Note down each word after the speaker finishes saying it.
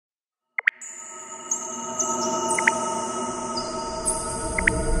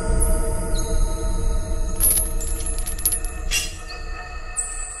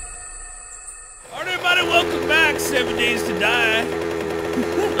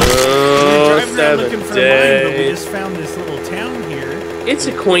looking for mine, but we just found this little town here. It's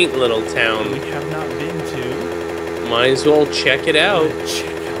a quaint little town. We have not been to. Might as well check it out.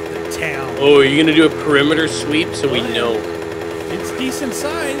 Check out the town. Oh, are you gonna do a perimeter sweep so we know? It's decent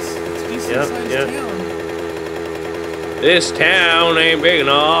size. It's decent size town. This town ain't big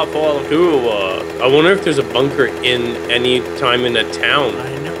enough for two of us. I wonder if there's a bunker in any time in that town.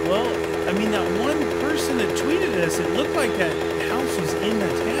 I know. Well, I mean, that one person that tweeted us, it looked like that house was in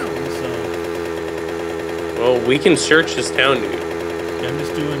that town. So. Well, we can search this town, dude. Yeah, I'm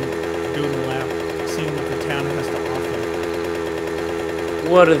just doing the lap, seeing what the town has to offer.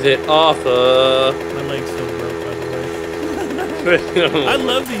 What does it offer? My leg's still broke, by the way. I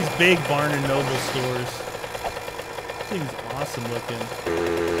love these big Barnes & Noble stores. Thing's awesome looking.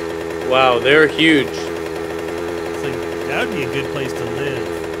 Wow, they're huge. It's like, that would be a good place to live.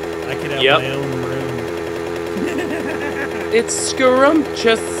 I could have my own room. It's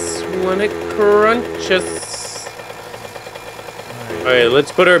scrumptious when it crunches. Alright,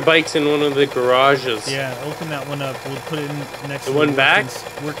 let's put our bikes in one of the garages. Yeah, open that one up. We'll put it in next to the one back?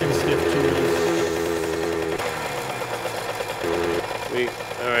 Working stiff tools.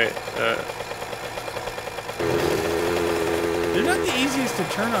 Alright, they're not the easiest to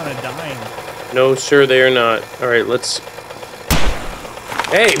turn on a dime. No, sir, they are not. Alright, let's...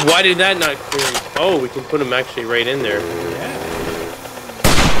 Hey, why did that not clear? Oh, we can put them actually right in there. Yeah.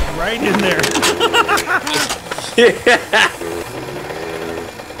 Right in there.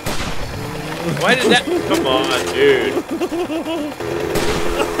 Why did that... Come on, dude.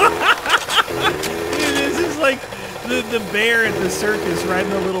 Dude, this is like the bear at the circus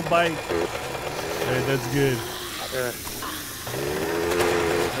riding a little bike. Alright, that's good.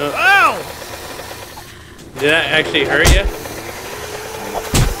 Ow! Did that actually hurt you?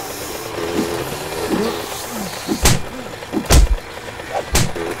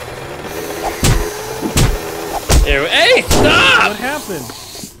 There, hey, stop! What happened?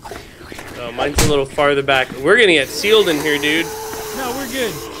 Oh, mine's a little farther back. We're gonna get sealed in here, dude. No, we're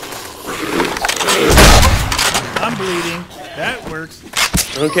good. I'm bleeding. That works.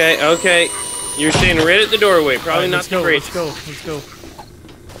 Okay. You're staying right at the doorway. Probably not the greatest. Let's go.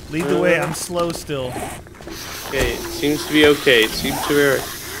 Lead the way. I'm slow still. Okay, it seems to be okay. It seems to be...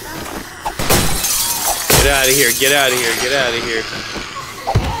 Get out of here. Get out of here.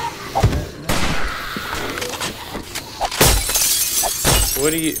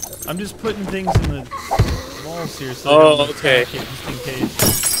 What are you... I'm just putting things in the walls here so they don't attack it, just in case.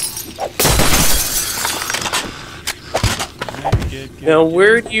 Right, good. Now,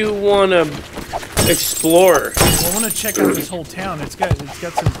 where do you want to explore? Well, I want to check out this whole town. It's got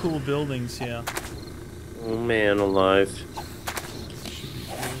some cool buildings, yeah. Oh man, alive.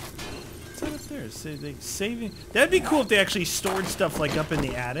 What's that up there? Saving. That'd be cool if they actually stored stuff like up in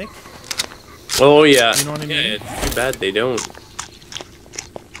the attic. Oh yeah. You know what I mean? Yeah, it's too bad they don't.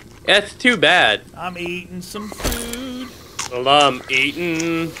 That's too bad. I'm eating some food. Well, I'm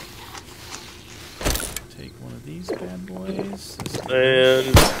eating. Take one of these bad boys.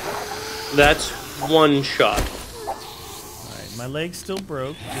 And that's one shot. Alright, my leg's still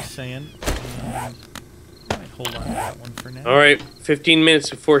broke, just saying. I might hold on to that one for now. Alright, 15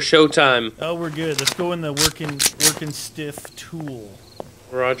 minutes before showtime. Oh, we're good. Let's go in the working stiff tool.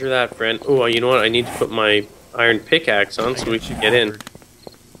 Roger that, friend. Oh, you know what? I need to put my iron pickaxe on so we can get in.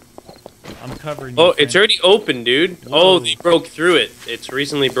 I'm covering you, Oh, it's already open, dude. Whoa. Oh, they broke through it. It's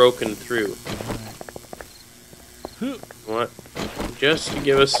recently broken through. Right. What? Just to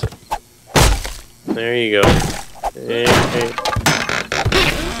give us... There you go. Hey.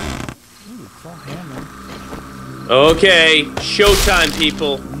 Ooh, full hammer. Okay, showtime,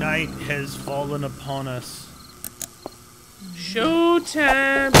 people. Night has fallen upon us.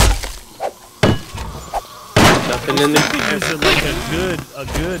 Showtime. Nothing in there. Is it like a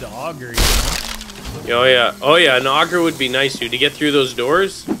good auger? You know? Oh yeah, an auger would be nice, dude. To get through those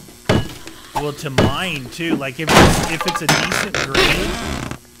doors. Well, to mine too. Like if it's a decent grade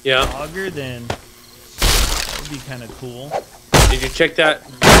auger, then that would be kind of cool. Did you check that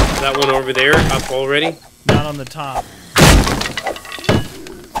one over there up already? Not on the top.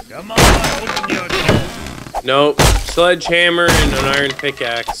 Come on, open your door. Nope. Sledgehammer and an iron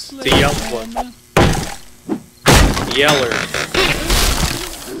pickaxe. To yell one. Yeller.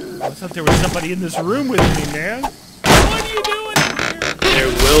 I thought there was somebody in this room with me, man. What are you doing in here? There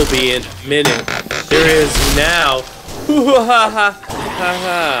will be in a minute. There is now. Hoo ha ha ha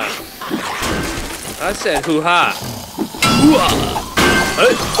ha. I said hoo ha. Hoo ha.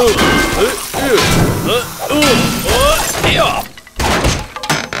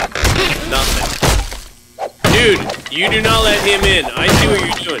 Nothing. Dude, you do not let him in. I see what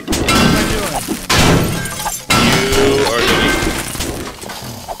you're doing. What am I doing?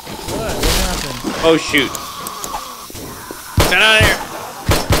 Oh shoot! Get out of here!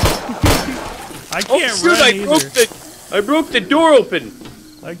 I can't shoot, run either. I broke the door open.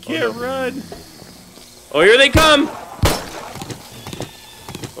 I can't run. Oh, here they come!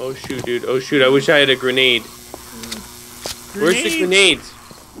 Oh shoot, dude. Oh shoot, I wish I had a grenade. Where's the grenades?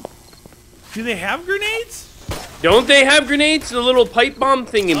 Do they have grenades? Don't they have grenades? The little pipe bomb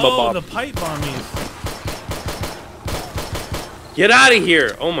thingy. Oh, the pipe bombies. Get out of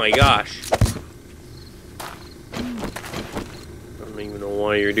here! Oh my gosh. I don't even know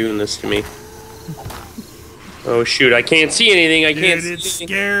why you're doing this to me. Oh shoot, I can't see anything. I can't see it's anything.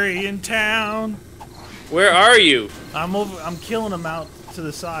 Scary in town. Where are you? I'm killing them out to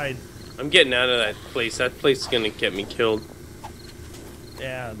the side. I'm getting out of that place. That place is gonna get me killed.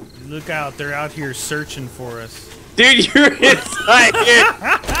 Yeah, look out. They're out here searching for us. Dude, you're inside here.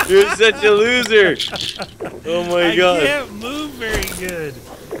 You're such a loser. Oh my god. I can't move very good.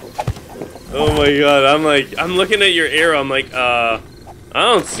 Oh my god. I'm looking at your arrow. I'm like, I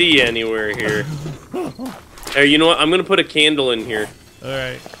don't see you anywhere here. Hey, you know what? I'm gonna put a candle in here. All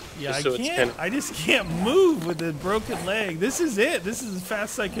right. Yeah, so I just can't move with a broken leg. This is it. This is as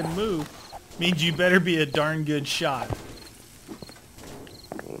fast as I can move. Means you better be a darn good shot.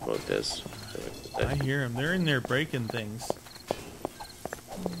 What about this? I hear them. They're in there breaking things.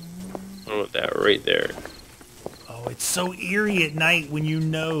 What about that right there? Oh, it's so eerie at night when you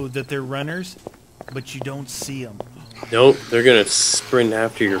know that they're runners, but you don't see them. Nope, they're gonna sprint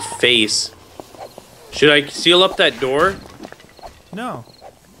after your face. Should I seal up that door? No.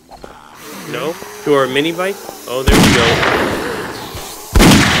 No? To our mini bike? Oh, there we go.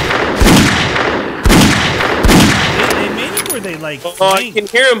 They made it where they like. Oh, I can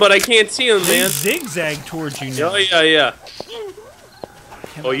hear them, but I can't see them, they man. zigzag towards you now. Oh, yeah.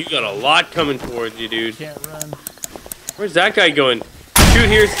 Oh, you got a lot coming towards you, dude. Can't run. Where's that guy going? Shoot,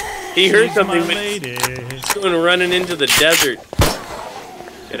 he heard She's something, my but lady. he's going running into the desert.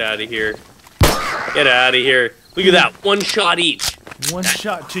 Get out of here. Get out of here. Look at that. One shot each. One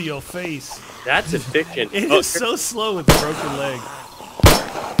shot to your face. That's efficient. It is so slow with the broken leg.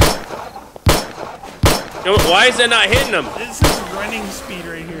 Why is that not hitting him? This is running speed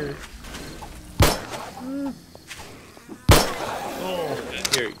right here. Oh.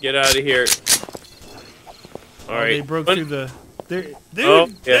 Here, get out of here. All right. They broke through the... Dude, yeah.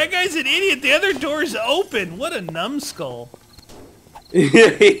 That guy's an idiot. The other door's open. What a numbskull.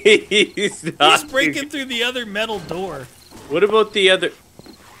 He's breaking through the other metal door. What about the other...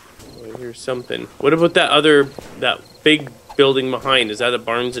 Oh, I hear something. What about that big building behind? Is that a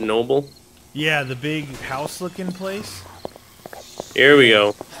Barnes & Noble? Yeah, the big house-looking place. Here we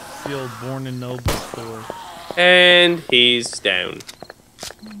go. The old Born & Noble store. And he's down.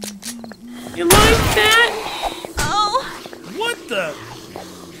 You like that? Oh! What the?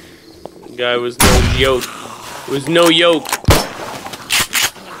 The guy was no yoke. It was no yoke.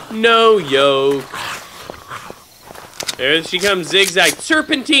 No yoke. There she comes, zigzag.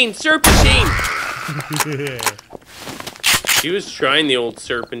 Serpentine! Serpentine! She was trying the old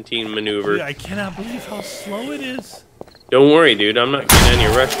serpentine maneuver. Dude, I cannot believe how slow it is. Don't worry, dude. I'm not getting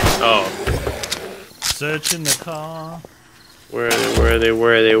any rush. Oh. Searching the car. Where are they? Where are they?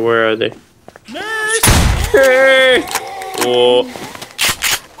 Where are they? Where are they? Nurse! Whoa.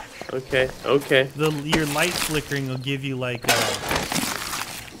 Okay, okay. Your light flickering will give you like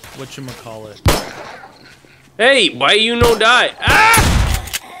whatchamacallit. Hey, why you no die? Ah!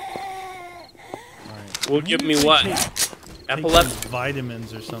 Right. Will give me what? Epilepsy?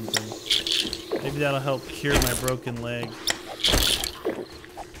 Vitamins or something. Maybe that'll help cure my broken leg.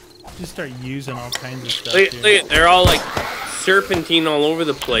 Just start using all kinds of stuff. Look, they're all like serpentine all over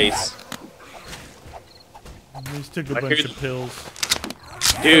the place. I just took a bunch of pills.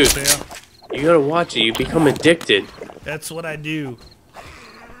 Dude, you gotta watch it. You become addicted. That's what I do.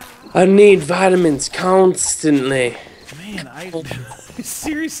 I need vitamins constantly. Man, I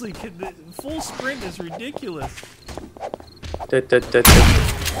seriously, the full sprint is ridiculous.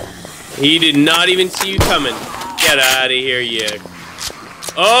 He did not even see you coming. Get out of here, you.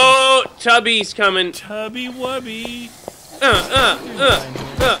 Oh, Tubby's coming. Tubby Wubby.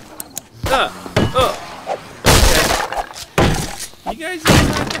 You guys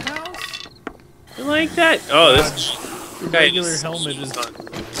inside the house? You like that? Oh, this regular helmet is on.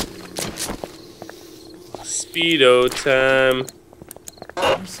 Speedo time.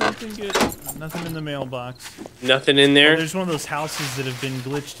 There's something good. Nothing in the mailbox. Nothing in there? Oh, there's one of those houses that have been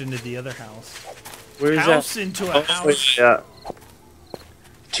glitched into the other house. Where's house that? Into a house. Yeah.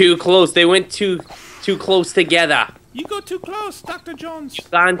 Too close. They went too close together. You go too close, Dr. Jones.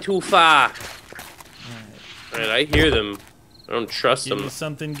 Gone too far. Alright, I hear them. I don't trust Give them. me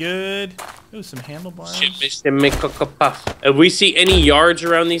something good. Ooh, some handlebars. If we see any yards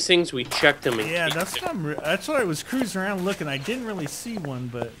around these things, we check them. Yeah, that's what I was cruising around looking. I didn't really see one,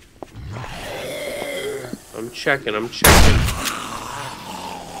 but I'm checking.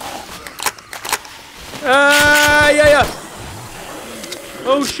 Ah, yeah.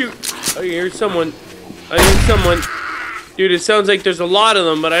 Oh shoot! I hear someone. Dude, it sounds like there's a lot of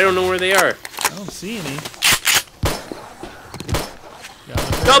them, but I don't know where they are. I don't see any.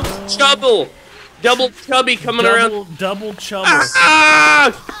 Double chubby coming around. Double chubble.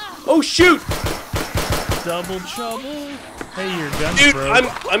 Ah! Oh shoot! Double chubble. Hey, your gun's Dude,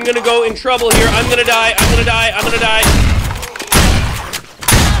 broke. I'm gonna go in trouble here. I'm gonna die. I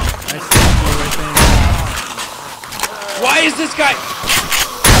see you right there. Why is this guy?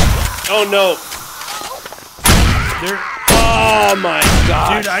 Oh no. Oh my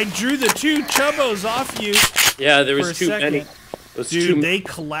god. Dude, I drew the 2 chubbos off you. Yeah, there was too many. Dude, they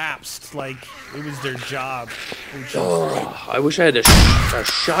collapsed like it was their job. Oh, I wish I had a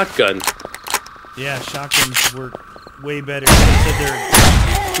shotgun. Yeah, shotguns work way better. So they're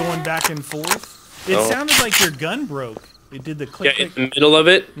going back and forth. It sounded like your gun broke. It did the click. Yeah, in the middle of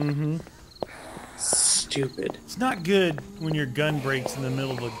it. Mm-hmm. Stupid. It's not good when your gun breaks in the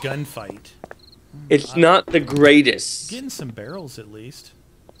middle of a gunfight. It's not the greatest. Getting some barrels at least.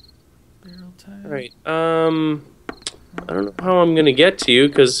 Barrel time. All right. I don't know how I'm gonna get to you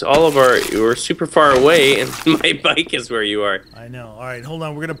because we're super far away, and my bike is where you are. I know. All right, hold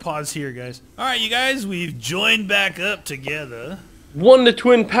on. We're gonna pause here, guys. All right, you guys, we've joined back up together. 1 to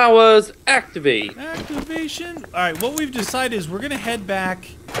twin powers activate. Activation. All right, what we've decided is we're gonna head back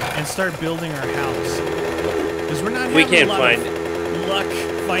and start building our house because we're not having a lot of luck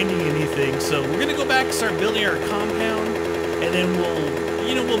finding anything. So we're gonna go back and start building our compound, and then we'll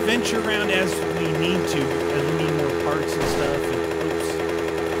venture around as we need to, as we need more parts and stuff. And, oops,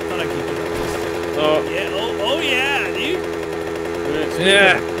 thought I could get up this thing. Oh yeah, oh yeah, dude. So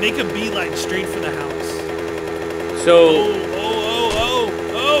yeah. Make a beeline straight for the house. So.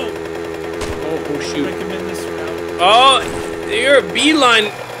 Oh shoot. Recommend this route. Oh, you're a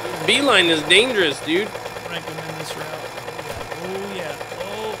beeline. Beeline is dangerous, dude. Recommend this route. Oh yeah.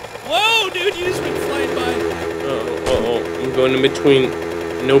 Oh. Whoa, dude, you just went flying by. Oh. I'm going in between.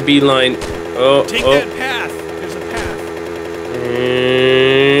 No beeline. Oh. Take that path. There's a path.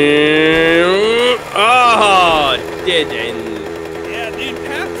 Oh, didn't. Yeah, dude,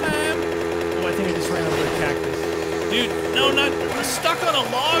 path time. Oh, I think I just ran over a cactus. Dude, no, not stuck on a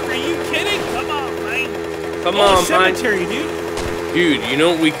log. Are you kidding? Come on, man. Come on, cemetery, dude. Dude, you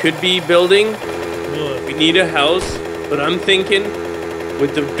know what we could be building? What? We need a house, but I'm thinking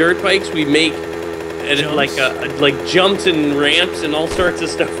with the dirt bikes we make like jumps and ramps and all sorts of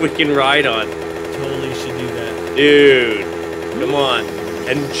stuff we can ride on. Totally should do that. Dude, come on.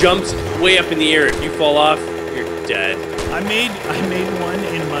 And jumps way up in the air. If you fall off, you're dead. I made one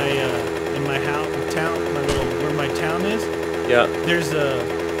in my town, where my town is. Yeah. There's a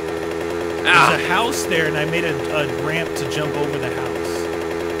house there, and I made a ramp to jump over the house.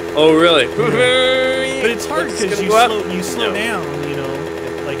 Oh, really? But it's hard because you slow down,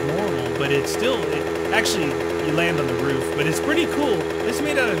 like normal. But it's still, actually, you land on the roof. But it's pretty cool. It's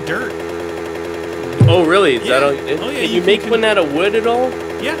made out of dirt. Oh, really? Is that all you did? Oh, yeah. Can you make one out of wood at all?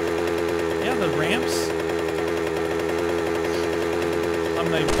 Yeah. Yeah, the ramps. I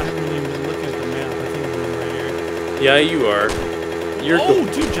haven't even been looking at the map. I think I'm going right here. Yeah, you are.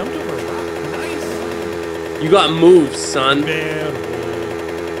 Dude, jumped over a rock. Nice. You got moves, son.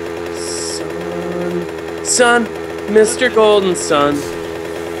 Son, Mr. Golden Sun.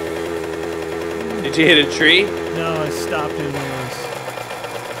 Did you hit a tree? No, I stopped in this.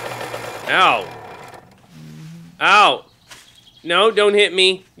 Ow. Ow. No, don't hit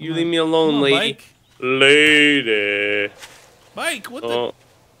me. You leave me alone, lady. Bike. Lady. Mike, what the?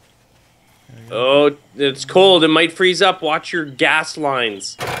 Oh, it's cold. It might freeze up. Watch your gas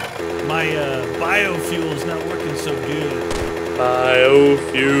lines. My biofuel's not working so good.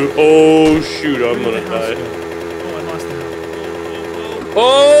 Biofuel. Oh, shoot. I'm gonna die. Oh, I lost the house.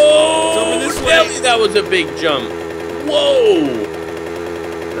 Oh! It's over this way. That was a big jump. Whoa!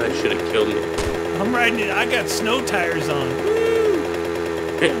 That should have killed me. I'm riding it. I got snow tires on. Woo!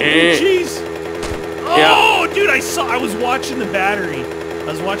 Oh, jeez. Oh, yeah. Dude, I was watching the battery. I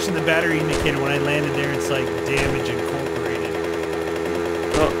was watching the battery indicator. When I landed there, it's like damage incorporated.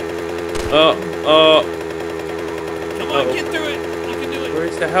 Come on, get through it. You can do it.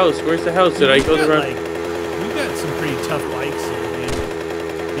 Where's the house? Where's the house? Did I go the wrong? We've got some pretty tough bikes here, man.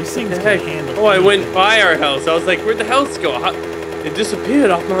 These things can handle. Oh, I went by our house. I was like, where'd the house go? It disappeared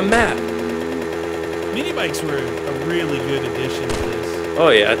off my map. Mini bikes were a really good addition to this. Oh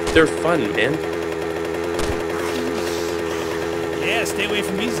yeah, they're fun, man. Yeah, stay away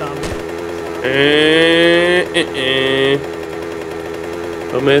from me, zombie.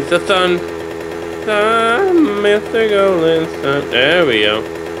 Oh, Mr. Sun. Mr. Golden Sun. There we go.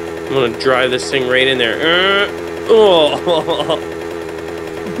 I'm gonna drive this thing right in there. Oh.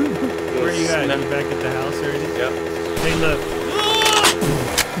 Where are you at? You back at the house already? Yep. Hey, look.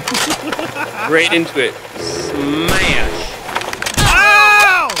 Right into it. Smash.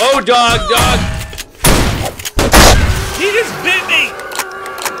 Ow! Oh, dog. He just bit me!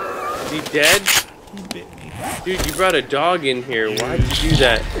 Is he dead? He bit me. Dude, you brought a dog in here. Why'd you do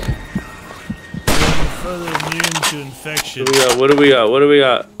that? Further immune to infection. What do we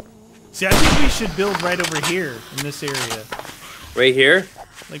got? See, I think we should build right over here in this area. Right here?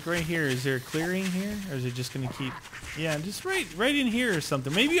 Like right here. Is there a clearing here? Or is it just going to keep... Yeah, just right in here or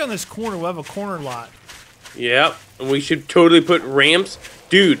something. Maybe on this corner. We'll have a corner lot. Yep. And we should totally put ramps.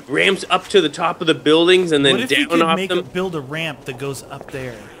 Dude, ramps up to the top of the buildings and then what if down we could off them. build a ramp that goes up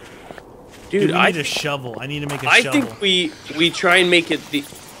there? Dude, I need a shovel. I need to make a shovel. I think we try and make it the...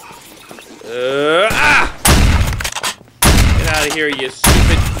 Get out of here, you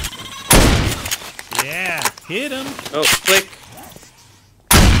stupid... Yeah, hit him. Oh, click.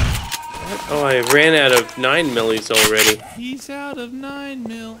 What? Oh, I ran out of 9 millis already. He's out of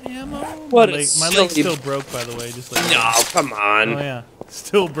 9mm ammo. What my a leg's still broke, by the way. Just like No, come on. Oh yeah,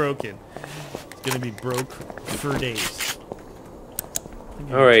 still broken. It's gonna be broke for days.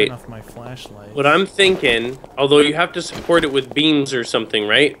 All right. Turn off my flashlight. What I'm thinking, although you have to support it with beams or something,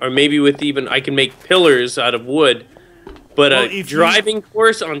 right? Or maybe with even I can make pillars out of wood. But a driving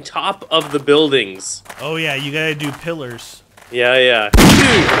course on top of the buildings. Oh yeah, you gotta do pillars. Yeah.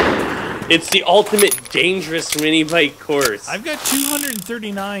 Dude, it's the ultimate dangerous mini bike course. I've got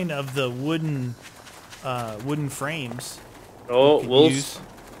 239 of the wooden frames. Oh,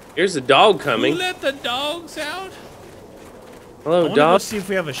 here's a dog coming. You let the dogs out. Hello, I dog. Let's see if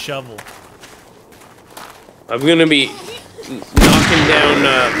we have a shovel. I'm gonna be knocking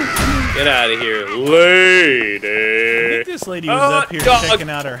down. Get out of here, lady. I think this lady was up here checking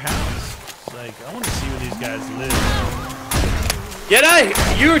out our house. Like, I want to see where these guys live. Get out of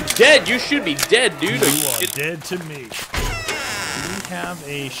here! You're dead. You should be dead, dude. You are dead to me. Do we have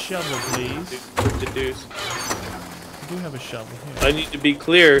a shovel, please? What's the deuce? We do have a shovel here. I need to be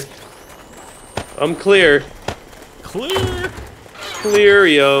clear. I'm clear. Clear,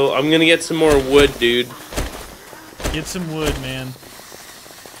 yo. I'm gonna get some more wood, dude. Get some wood, man.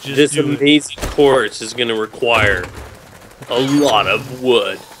 This amazing course is gonna require a lot of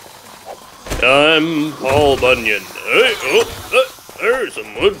wood. I'm Paul Bunyan. Hey, there's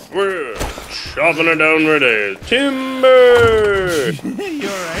some wood. We're chopping it down ready. Timber! You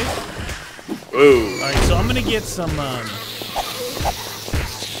alright? Whoa. Alright, so I'm gonna get some, What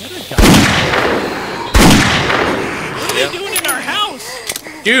are they doing in our house?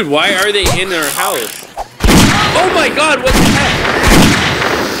 Dude, why are they in our house? Oh my god, what the heck?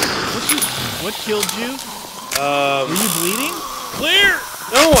 What killed you? Were you bleeding? Clear!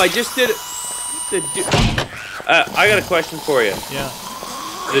 No, I just did it. I got a question for you. Yeah.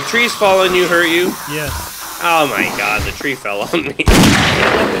 The trees fall on you, hurt you? Yes. Oh my god, the tree fell on me. You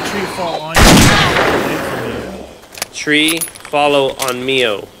can't let the tree fall on you. Tree follow on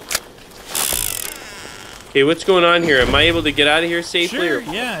Mio. Okay, what's going on here? Am I able to get out of here safely? Sure,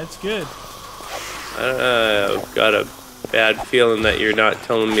 yeah, it's good. I've got a bad feeling that you're not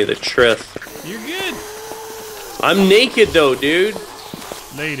telling me the truth. You're good. I'm naked though, dude.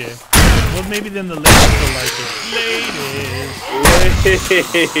 Lady. Well, maybe then the ladies will like it. Ladies.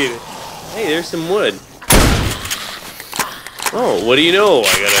 Hey, there's some wood. Oh, what do you know?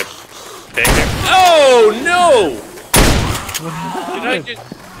 I gotta take it. Oh no!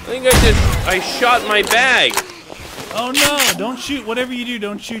 I shot my bag. Oh no! Don't shoot. Whatever you do,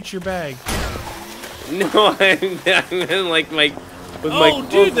 don't shoot your bag. No, I meant like my. Oh,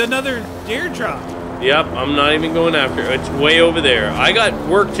 dude, another airdrop. Yep, I'm not even going after it. It's way over there. I got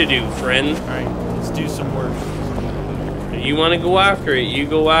work to do, friend. Alright, let's do some work. You want to go after it, you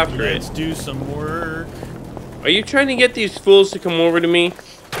go after it. Let's do some work. Are you trying to get these fools to come over to me?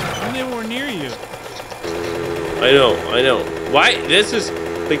 I'm nowhere near you. I know. Why? This is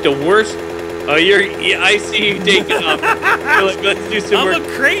like the worst. Oh, I see you taking off. Like, let's do some work. I'm a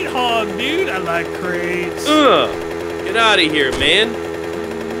crate hog, dude. I like crates. Get out of here, man.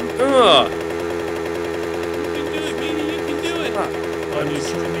 Oh, dude,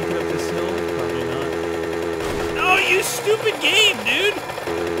 can we make it up this hill? Probably not. No, you stupid game, dude!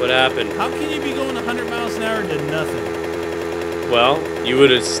 What happened? How can you be going 100 miles an hour to nothing? Well, you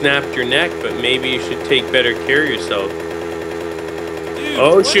would have snapped your neck, but maybe you should take better care of yourself. Dude,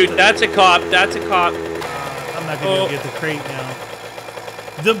 oh shoot, that's a cop. That's a cop. I'm not gonna go get the crate now.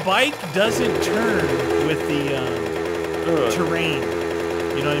 The bike doesn't turn with the terrain.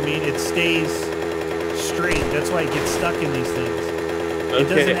 You know what I mean? It stays straight. That's why it gets stuck in these things. It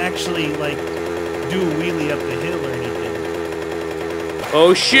doesn't actually like do a wheelie up the hill or anything.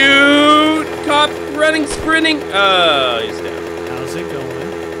 Oh shoot! Cop running, sprinting. He's down. How's it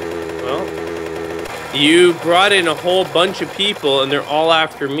going? Well, you brought in a whole bunch of people, and they're all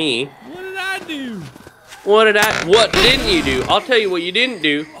after me. What did I do? What didn't you do? I'll tell you what you didn't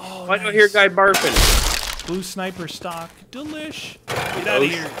do. Oh, Why do I hear a guy barfing? Blue sniper stock. Delish. Get out of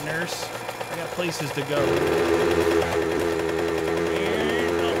here, nurse. I got places to go.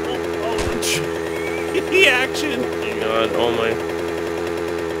 The action. Hang on. Oh my.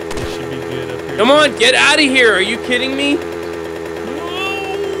 This should be good up here. Come on, get out of here. Are you kidding me?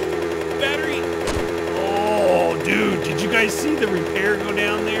 Whoa! Battery. Oh, dude. Did you guys see the repair go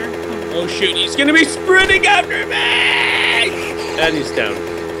down there? Oh shoot, he's gonna be sprinting after me! And he's down.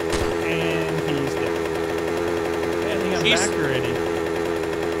 And he's down. Man, I think I'm back already.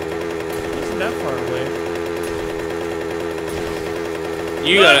 Wasn't that far away.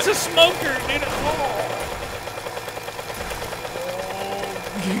 You got It's a smoker, dude.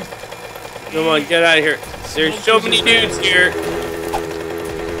 Come on, get out of here. There's so many dudes here.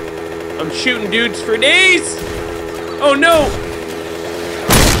 I'm shooting dudes for days. Oh no!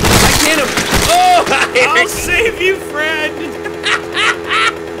 Get him! Oh! I'll save you, friend!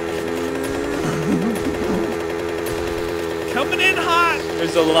 Coming in hot!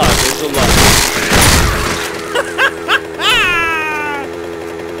 There's a lot,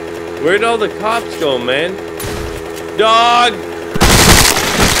 Where'd all the cops go, man? Dog!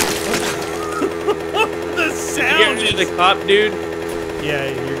 The sound! You get rid of the cop, dude? Yeah,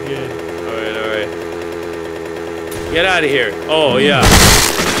 you're good. Alright. Get out of here. Oh, yeah.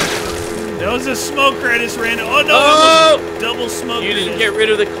 That was a smoker I just ran. Oh no! Oh! Double smoker. You didn't get rid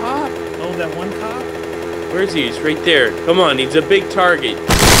of the cop. Oh, that one cop? Where is he? He's right there. Come on, he's a big target.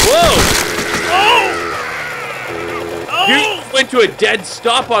 Whoa! Oh! Oh! You went to a dead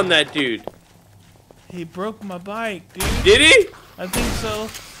stop on that dude. He broke my bike, dude. Did he? I think so.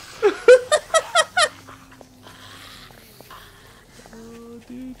 Oh,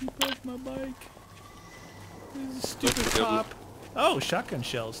 dude, he broke my bike. This is a stupid cop. Oh, shotgun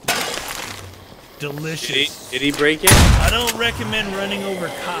shells. Delicious. Did he break it? I don't recommend running over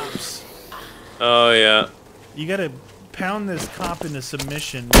cops. Oh, yeah. You gotta pound this cop into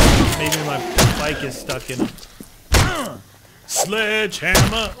submission. Maybe my bike is stuck in him.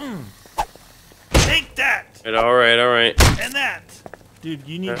 Sledgehammer. Take that. Alright. And that. Dude,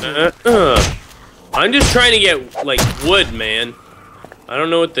 you need to... I'm just trying to get, like, wood, man. I don't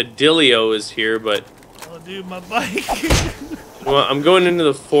know what the dealio is here, but... Oh, dude, my bike. Well, I'm going into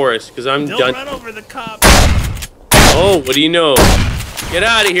the forest, because I'm done. Don't run over the cop. Oh, what do you know? Get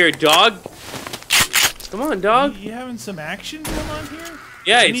out of here, dog. Come on, dog. You having some action going on here?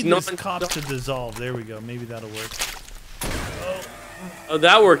 Yeah, it's not this cops to dissolve. There we go. Maybe that'll work. Oh,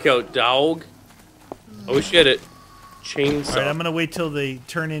 that worked out, dog. Oh, shit, it. Chainsaw. Alright, I'm gonna wait till they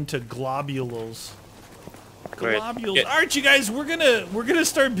turn into globules. Globules. Right. Alright, you guys, we're gonna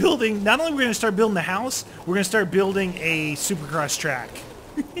start building. Not only we're gonna start building the house, we're gonna start building a supercross track.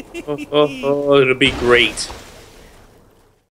 Oh, it'll be great.